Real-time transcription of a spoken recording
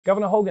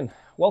Governor Hogan,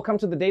 welcome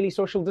to the Daily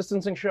Social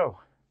Distancing Show.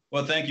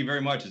 Well, thank you very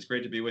much. It's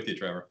great to be with you,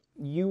 Trevor.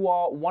 You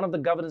are one of the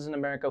governors in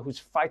America who's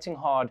fighting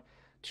hard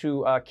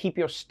to keep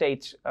your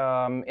state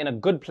in a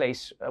good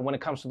place when it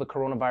comes to the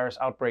coronavirus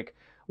outbreak.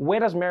 Where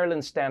does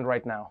Maryland stand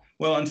right now?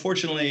 Well,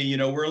 unfortunately,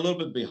 we're a little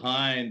bit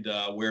behind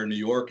where New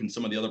York and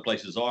some of the other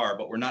places are,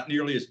 but we're not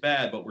nearly as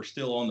bad, but we're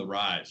still on the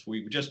rise.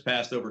 We've just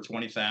passed over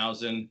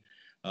 20,000,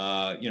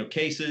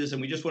 cases,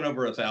 and we just went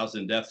over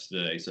 1,000 deaths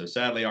today. So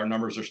sadly, our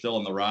numbers are still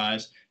on the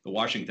rise. The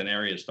Washington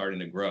area is starting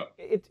to grow.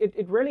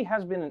 It really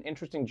has been an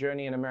interesting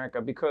journey in America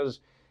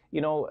because,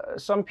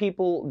 some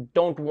people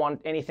don't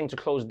want anything to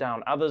close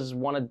down. Others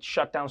wanted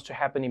shutdowns to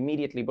happen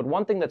immediately. But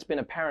one thing that's been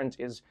apparent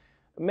is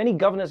many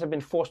governors have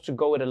been forced to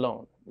go it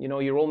alone.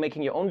 You're all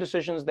making your own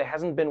decisions. There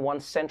hasn't been one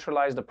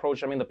centralized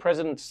approach. I mean, the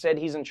president said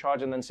he's in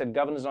charge and then said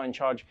governors are in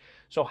charge.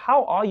 So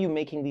how are you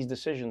making these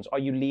decisions? Are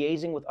you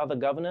liaising with other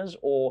governors,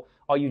 or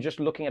are you just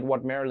looking at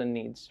what Maryland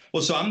needs?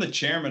 Well, so I'm the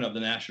chairman of the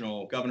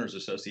National Governors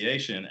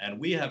Association, and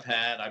we have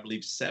had, I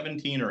believe,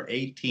 17 or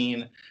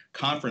 18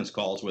 conference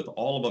calls with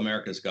all of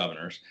America's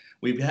governors.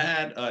 We've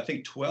had, I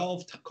think,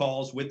 12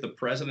 calls with the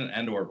president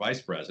and or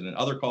vice president,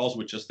 other calls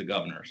with just the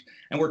governors.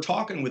 And we're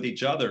talking with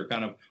each other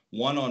kind of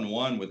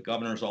one-on-one with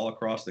governors all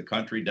across the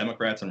country,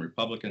 Democrats and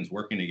Republicans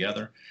working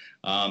together.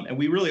 And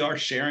we really are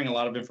sharing a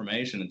lot of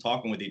information and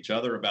talking with each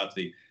other about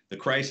the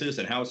crisis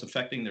and how it's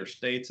affecting their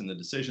states and the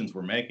decisions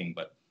we're making.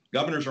 But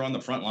governors are on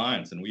the front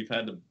lines, and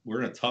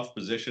we're in a tough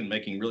position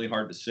making really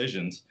hard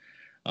decisions,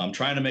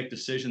 trying to make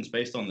decisions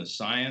based on the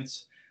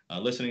science,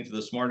 listening to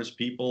the smartest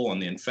people on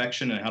the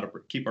infection and how to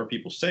keep our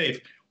people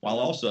safe, while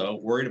also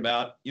worried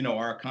about,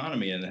 our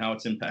economy and how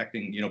it's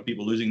impacting,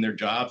 people losing their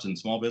jobs and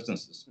small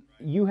businesses.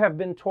 You have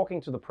been talking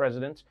to the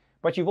president,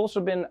 but you've also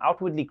been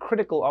outwardly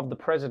critical of the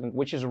president,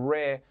 which is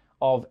rare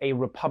of a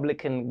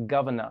Republican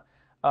governor.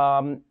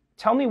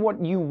 Tell me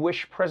what you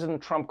wish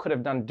President Trump could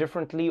have done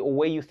differently, or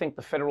where you think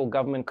the federal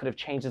government could have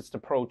changed its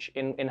approach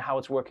in how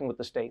it's working with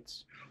the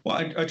states.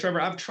 Well,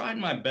 Trevor, I've tried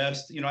my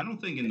best. I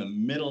don't think in the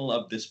middle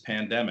of this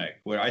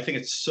pandemic, where I think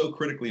it's so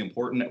critically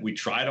important that we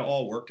try to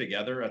all work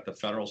together at the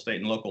federal,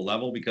 state, and local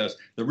level, because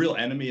the real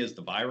enemy is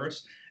the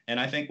virus. And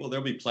I think, well,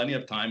 there'll be plenty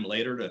of time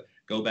later to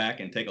go back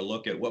and take a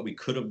look at what we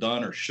could have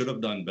done or should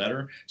have done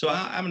better. So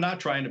I'm not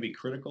trying to be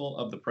critical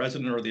of the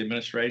president or the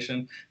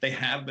administration. They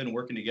have been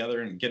working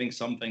together and getting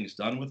some things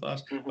done with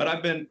us. But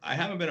I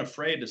haven't been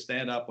afraid to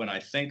stand up when I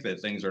think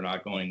that things are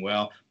not going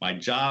well. My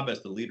job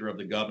as the leader of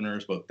the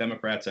governors, both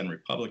Democrats and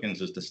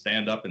Republicans, is to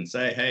stand up and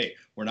say, hey,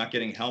 we're not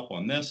getting help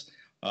on this.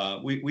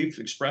 We've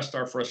expressed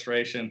our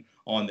frustration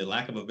on the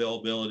lack of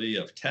availability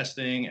of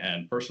testing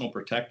and personal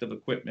protective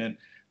equipment,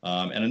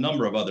 and a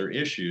number of other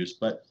issues.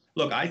 But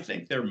look, I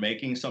think they're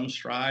making some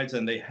strides,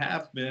 and they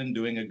have been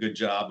doing a good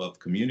job of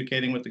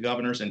communicating with the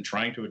governors and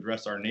trying to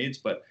address our needs.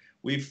 But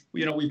we've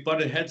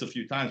butted heads a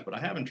few times, but I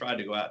haven't tried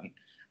to go out and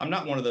I'm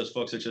not one of those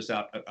folks that's just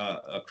out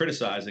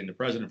criticizing the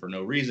president for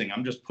no reason.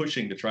 I'm just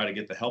pushing to try to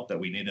get the help that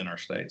we need in our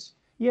states.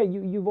 Yeah,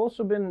 you've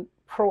also been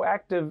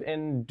proactive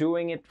in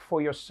doing it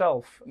for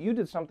yourself. You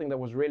did something that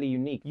was really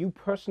unique. You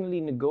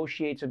personally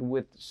negotiated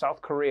with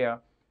South Korea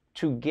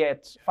to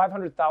get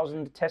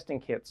 500,000 testing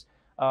kits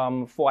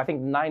for, I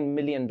think, $9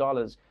 million.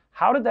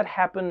 How did that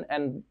happen,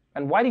 and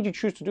why did you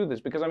choose to do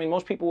this? Because, I mean,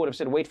 most people would have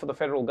said, wait for the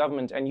federal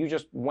government, and you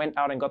just went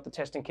out and got the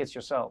testing kits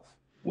yourself.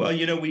 Well,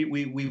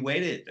 we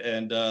waited,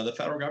 and the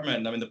federal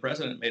government, I mean, the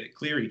president made it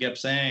clear.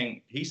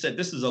 He said,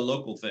 this is a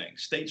local thing.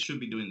 States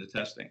should be doing the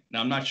testing. Now,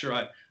 I'm not sure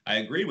I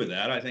agree with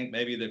that. I think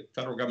maybe the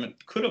federal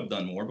government could have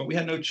done more, but we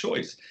had no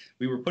choice.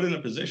 We were put in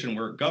a position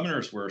where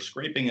governors were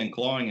scraping and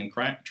clawing and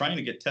trying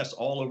to get tests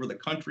all over the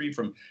country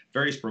from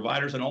various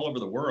providers and all over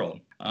the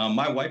world.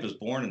 My wife was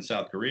born in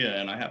South Korea,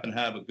 and I happen to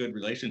have a good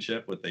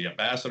relationship with the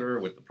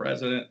ambassador, with the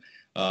president.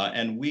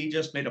 And we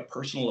just made a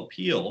personal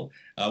appeal.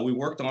 We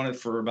worked on it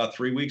for about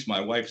 3 weeks.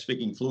 My wife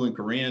speaking fluent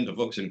Korean to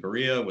folks in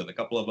Korea with a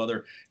couple of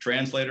other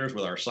translators,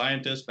 with our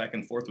scientists back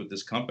and forth with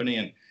this company.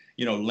 And,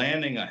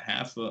 landing a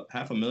half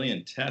a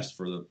million tests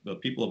for the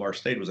people of our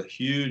state was a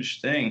huge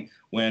thing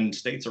when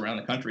states around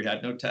the country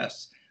had no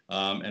tests.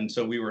 And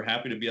so we were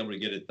happy to be able to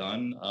get it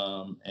done.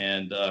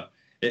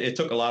 It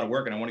took a lot of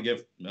work, and I want to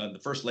give the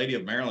First Lady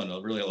of Maryland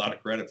really a lot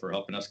of credit for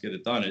helping us get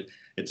it done.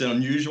 It's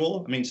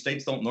unusual. I mean,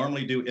 states don't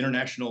normally do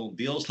international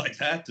deals like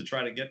that to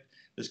try to get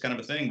this kind of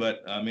a thing,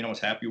 but I was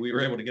happy we were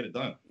able to get it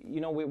done.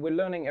 We're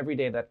learning every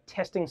day that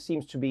testing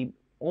seems to be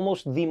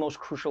almost the most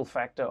crucial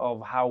factor of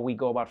how we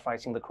go about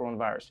fighting the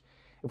coronavirus.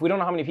 If we don't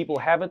know how many people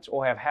have it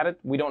or have had it,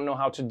 we don't know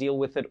how to deal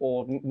with it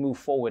or move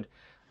forward.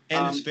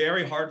 And it's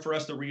very hard for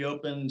us to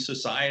reopen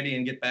society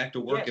and get back to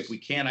work if we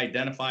can't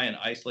identify and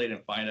isolate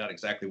and find out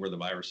exactly where the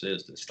virus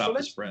is to stop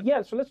the spread.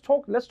 Yeah, so let's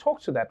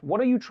talk to that. What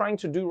are you trying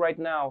to do right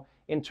now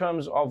in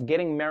terms of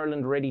getting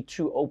Maryland ready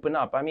to open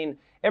up? I mean,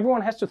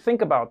 everyone has to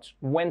think about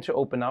when to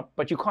open up,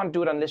 but you can't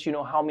do it unless you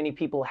know how many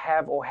people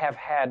have or have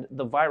had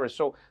the virus.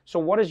 So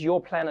what is your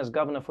plan as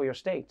governor for your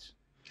state?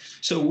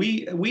 So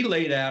we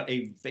laid out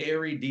a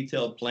very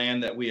detailed plan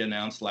that we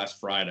announced last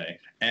Friday.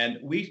 And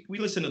we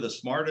listen to the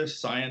smartest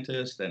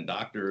scientists and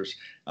doctors,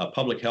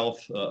 public health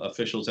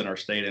officials in our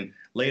state, and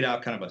laid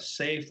out kind of a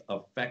safe,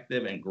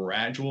 effective, and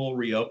gradual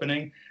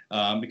reopening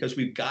because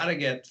we've got to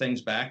get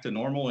things back to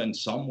normal in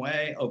some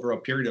way over a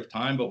period of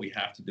time, but we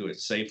have to do it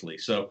safely.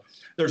 So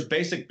there's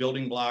basic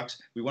building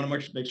blocks. We want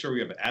to make sure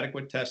we have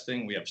adequate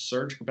testing. We have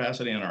surge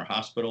capacity in our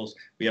hospitals.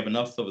 We have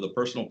enough of the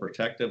personal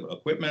protective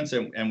equipments,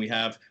 and we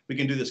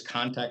can do this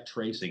contact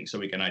tracing so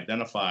we can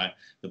identify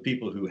the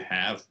people who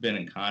have been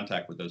in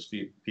contact with those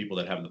people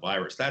that have the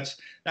virus.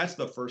 That's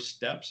the first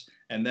steps.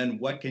 And then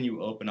what can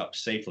you open up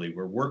safely?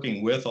 We're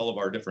working with all of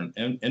our different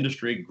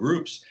industry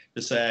groups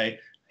to say,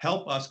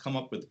 help us come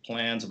up with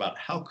plans about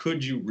how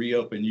could you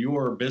reopen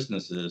your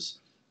businesses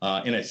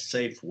in a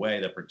safe way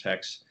that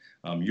protects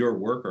your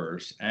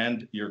workers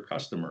and your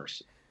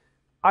customers.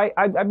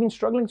 I've been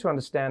struggling to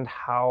understand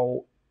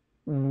how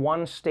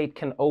one state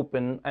can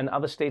open and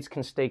other states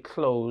can stay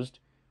closed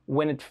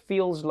when it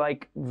feels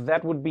like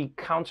that would be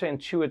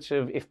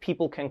counterintuitive if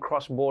people can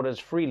cross borders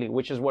freely,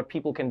 which is what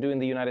people can do in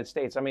the United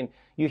States. I mean,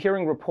 you're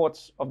hearing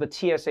reports of the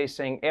TSA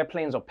saying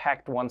airplanes are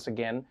packed once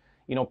again.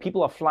 You know,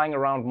 people are flying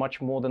around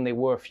much more than they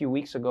were a few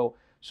weeks ago.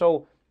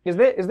 So is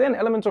there an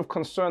element of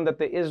concern that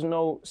there is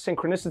no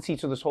synchronicity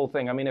to this whole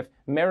thing? I mean, if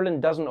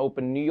Maryland doesn't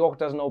open, New York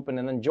doesn't open,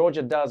 and then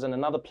Georgia does, and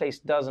another place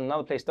does, and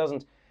another place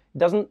doesn't,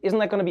 isn't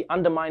that going to be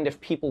undermined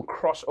if people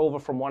cross over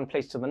from one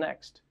place to the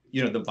next?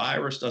 You know, the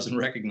virus doesn't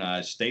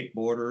recognize state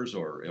borders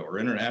or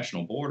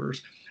international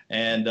borders.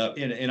 And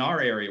in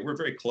our area, we're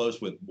very close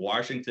with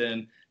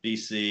Washington,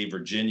 D.C.,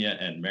 Virginia,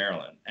 and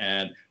Maryland.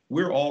 And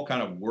we're all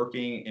kind of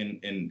working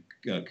in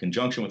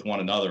conjunction with one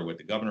another, with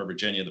the governor of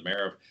Virginia, the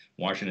mayor of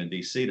Washington,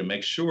 D.C., to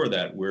make sure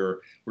that we're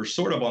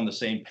sort of on the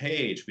same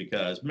page,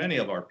 because many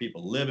of our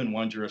people live in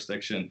one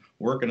jurisdiction,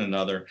 work in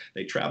another.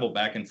 They travel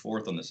back and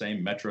forth on the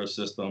same metro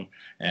system.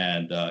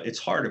 And it's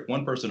hard if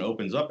one person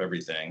opens up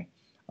everything.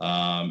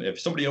 If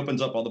somebody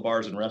opens up all the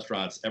bars and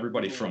restaurants,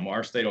 everybody from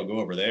our state will go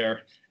over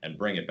there and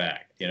bring it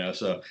back. You know,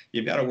 so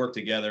you've got to work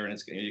together,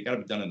 and you've got to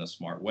be done in a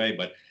smart way.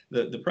 But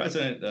the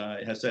president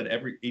has said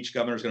each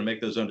governor is going to make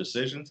those own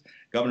decisions.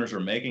 Governors are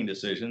making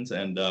decisions,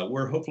 and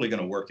we're hopefully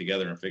going to work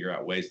together and figure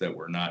out ways that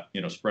we're not,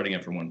 spreading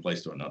it from one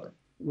place to another.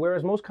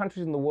 Whereas most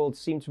countries in the world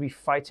seem to be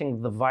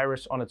fighting the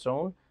virus on its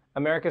own,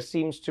 America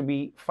seems to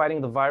be fighting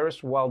the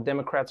virus while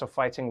Democrats are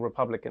fighting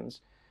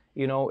Republicans.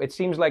 You know, it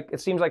seems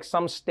like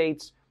some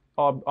states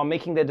are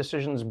making their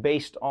decisions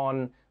based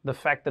on the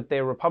fact that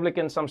they're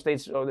Republican. Some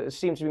states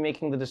seem to be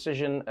making the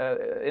decision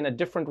in a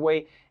different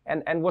way.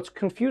 And what's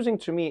confusing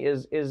to me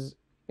is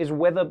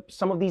whether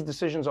some of these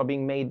decisions are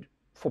being made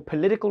for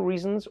political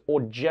reasons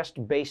or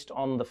just based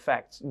on the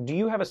facts. Do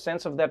you have a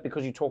sense of that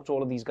because you talk to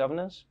all of these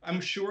governors?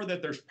 I'm sure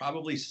that there's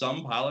probably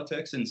some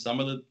politics in some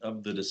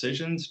of the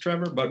decisions,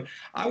 Trevor, but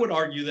I would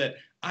argue that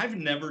I've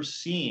never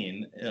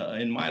seen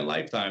in my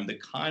lifetime the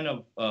kind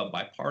of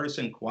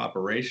bipartisan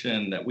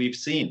cooperation that we've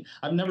seen.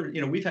 I've never,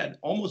 we've had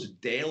almost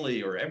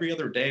daily or every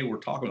other day, we're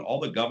talking, all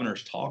the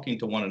governors talking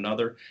to one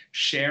another,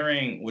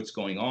 sharing what's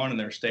going on in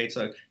their states.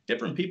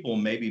 Different people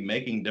may be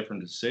making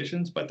different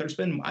decisions, but there's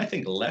been, I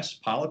think, less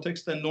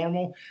politics than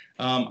normal.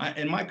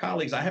 And my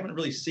colleagues, I haven't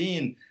really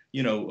seen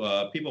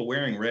people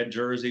wearing red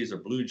jerseys or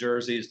blue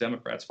jerseys,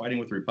 Democrats fighting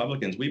with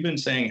Republicans. We've been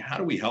saying, how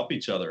do we help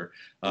each other?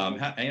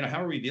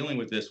 How are we dealing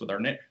with this with our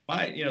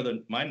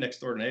my next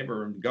door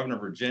neighbor, Governor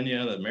of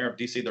Virginia, the mayor of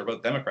D.C., they're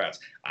both Democrats.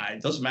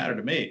 It doesn't matter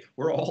to me.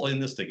 We're all in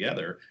this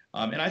together.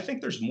 And I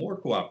think there's more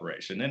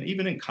cooperation. And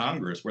even in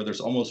Congress, where there's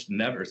almost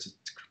never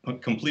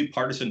complete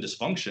partisan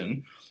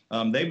dysfunction,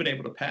 they've been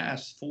able to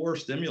pass 4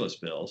 stimulus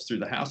bills through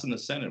the House and the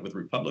Senate with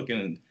Republican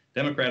and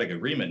Democratic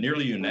agreement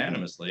nearly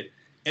unanimously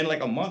in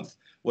like a month.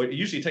 Well, it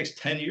usually takes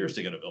 10 years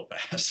to get a bill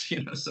passed,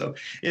 So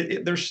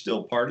there's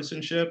still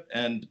partisanship,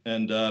 and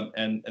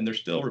there's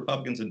still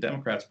Republicans and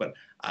Democrats, but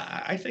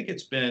I think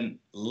it's been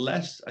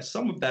less.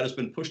 Some of that has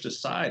been pushed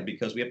aside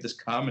because we have this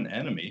common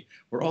enemy.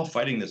 We're all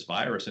fighting this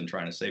virus and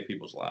trying to save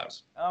people's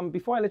lives.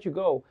 Before I let you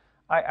go,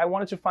 I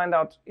wanted to find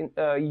out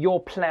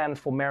your plan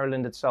for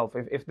Maryland itself.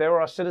 If there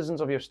are citizens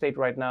of your state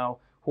right now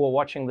who are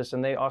watching this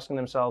and they're asking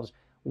themselves,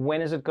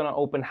 when is it going to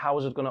open? How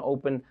is it going to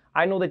open?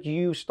 I know that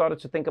you started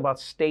to think about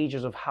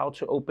stages of how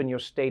to open your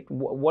state.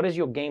 What is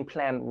your game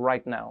plan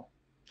right now?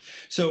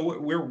 So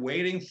we're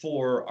waiting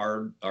for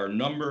our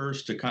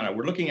numbers to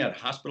we're looking at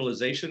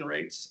hospitalization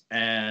rates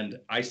and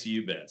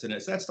ICU beds. And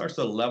as that starts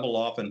to level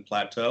off and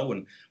plateau,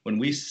 when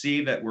we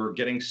see that we're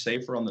getting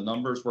safer on the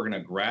numbers, we're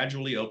going to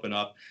gradually open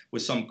up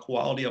with some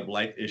quality of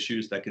life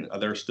issues that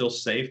are still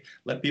safe,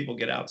 let people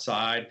get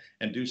outside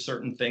and do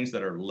certain things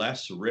that are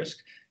less risk.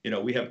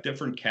 We have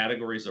different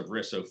categories of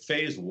risk. So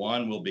phase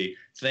 1 will be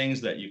things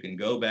that you can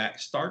go back,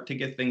 start to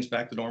get things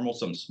back to normal,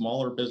 some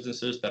smaller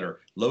businesses that are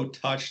low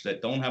touch,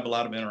 that don't have a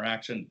lot of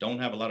interaction, don't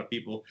have a lot of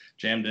people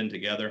jammed in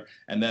together.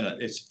 And then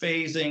it's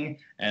phasing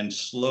and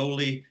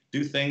slowly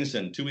do things.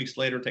 And 2 weeks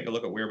later, take a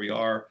look at where we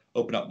are,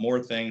 open up more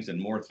things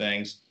and more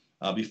things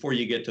before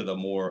you get to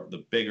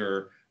the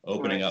bigger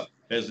opening up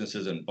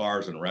businesses and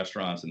bars and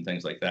restaurants and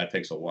things like that.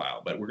 Takes a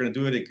while, but we're going to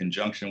do it in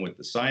conjunction with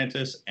the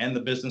scientists and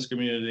the business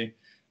community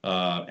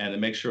and to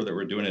make sure that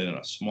we're doing it in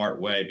a smart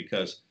way,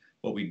 because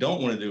what we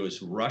don't want to do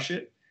is rush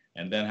it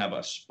and then have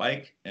a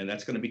spike, and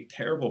that's going to be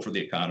terrible for the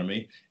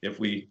economy if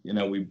we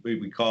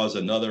cause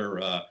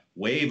another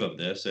wave of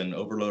this and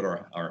overload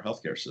our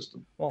healthcare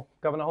system. Well,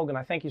 Governor Hogan,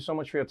 I thank you so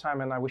much for your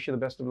time, and I wish you the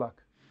best of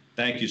luck.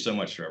 Thank you so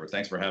much, Trevor.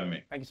 Thanks for having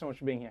me. Thank you so much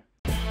for being here.